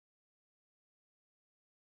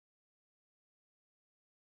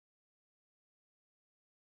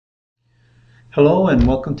Hello and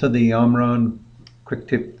welcome to the Omron Quick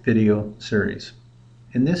Tip video series.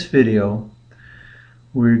 In this video,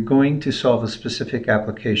 we're going to solve a specific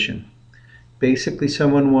application. Basically,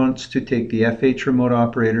 someone wants to take the FH remote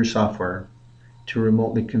operator software to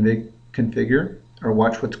remotely configure or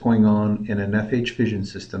watch what's going on in an FH vision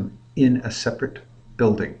system in a separate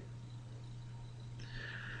building.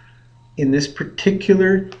 In this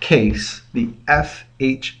particular case, the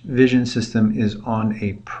FH vision system is on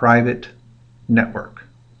a private network.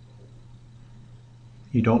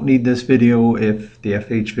 You don't need this video if the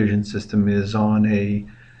FH vision system is on a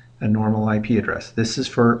normal IP address. This is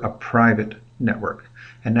for a private network.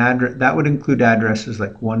 And that would include addresses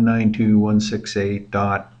like 192.168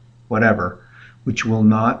 dot whatever, which will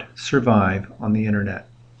not survive on the internet.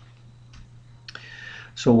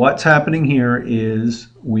 So what's happening here is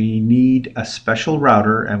we need a special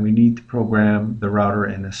router, and we need to program the router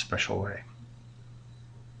in a special way.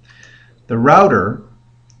 The router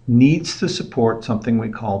needs to support something we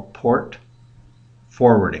call port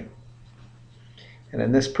forwarding. And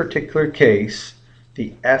in this particular case,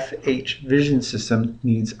 the FH vision system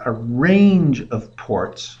needs a range of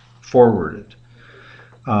ports forwarded.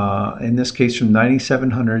 In this case, from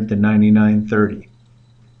 9700 to 9930.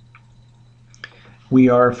 We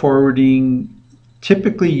are forwarding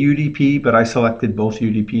typically UDP, but I selected both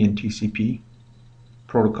UDP and TCP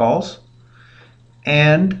protocols.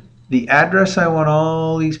 And the address I want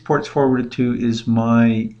all these ports forwarded to is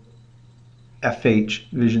my FH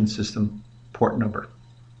vision system port number,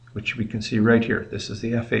 which we can see right here. This is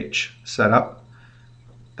the FH setup.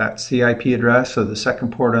 That's the IP address of the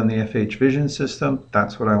second port on the FH vision system.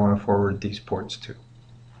 That's what I want to forward these ports to.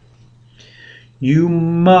 You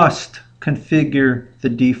must configure the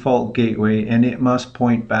default gateway, and it must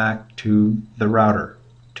point back to the router,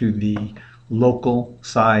 to the local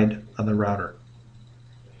side of the router.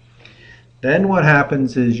 Then what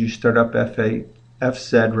happens is you start up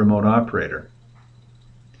FZ remote operator.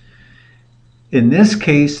 In this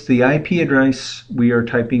case, the IP address we are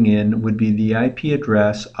typing in would be the IP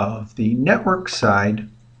address of the network side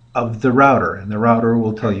of the router, and the router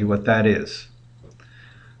will tell you what that is.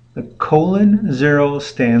 The :0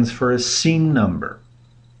 stands for a scene number,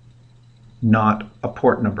 not a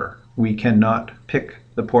port number. We cannot pick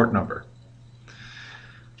the port number.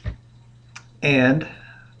 And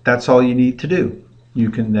that's all you need to do. You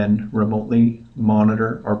can then remotely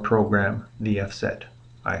monitor or program the FZ.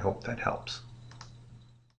 I hope that helps.